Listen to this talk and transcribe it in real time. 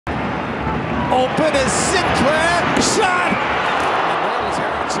Open is Sinclair, shot! And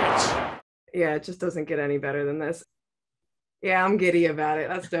that is Haracic. Yeah, it just doesn't get any better than this. Yeah, I'm giddy about it.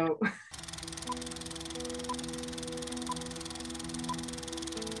 That's dope.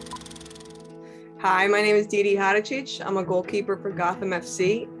 Hi, my name is DiDi Haracic. I'm a goalkeeper for Gotham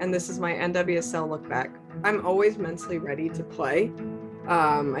FC, and this is my NWSL Lookback. I'm always mentally ready to play.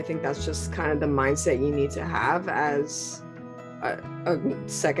 I think that's just kind of the mindset you need to have as a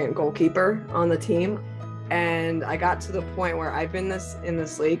second goalkeeper on the team. And I got to the point where I've been in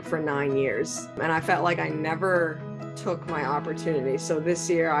this league for 9 years, and I felt like I never took my opportunity. So this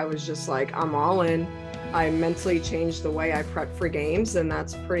year I was just like, I'm all in. I mentally changed the way I prep for games, and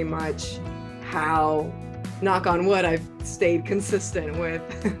that's pretty much how, knock on wood, I've stayed consistent with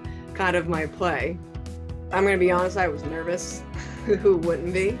kind of my play. I'm gonna be honest, I was nervous. Who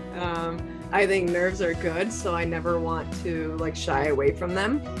wouldn't be? I think nerves are good, so I never want to shy away from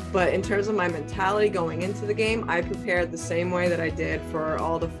them. But in terms of my mentality going into the game, I prepared the same way that I did for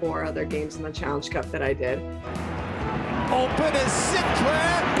all the 4 other games in the Challenge Cup that I did. Open is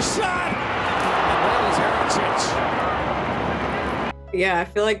Sinclair, shot! And that is Haracic. Yeah, I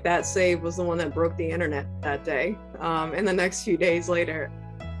feel like that save was the one that broke the internet that day. And the next few days later,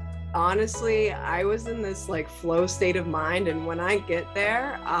 honestly, I was in this flow state of mind, and when I get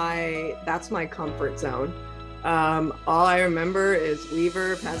there, that's my comfort zone. All I remember is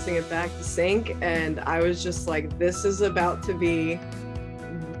Weaver passing it back to Sink, and I was just like, this is about to be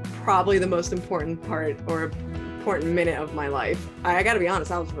probably the most important part or important minute of my life. I gotta be honest,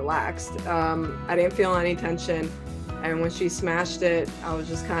 I was relaxed. I didn't feel any tension, and when she smashed it, I was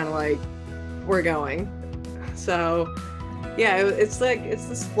just kind of like, we're going. So yeah, it's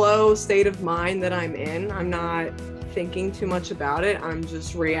this flow state of mind that I'm in. I'm not thinking too much about it. I'm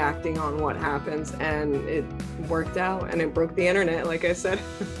just reacting on what happens, and it worked out, and it broke the internet, like I said.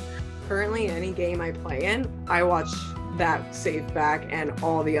 Currently, any game I play in, I watch that save back and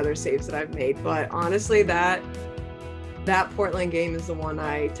all the other saves that I've made. But honestly, that Portland game is the one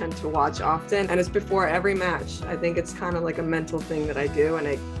I tend to watch often, and it's before every match. I think it's kind of like a mental thing that I do, and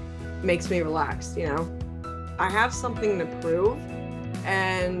it makes me relaxed, you know? I have something to prove,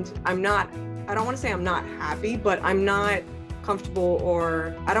 and I don't want to say I'm not happy, but I'm not comfortable,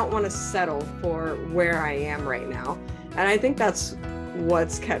 or I don't want to settle for where I am right now. And I think that's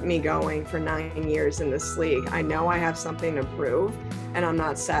what's kept me going for 9 years in this league. I know I have something to prove, and I'm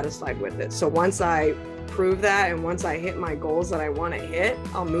not satisfied with it. So once I prove that, and once I hit my goals that I want to hit,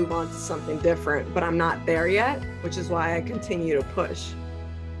 I'll move on to something different, but I'm not there yet, which is why I continue to push.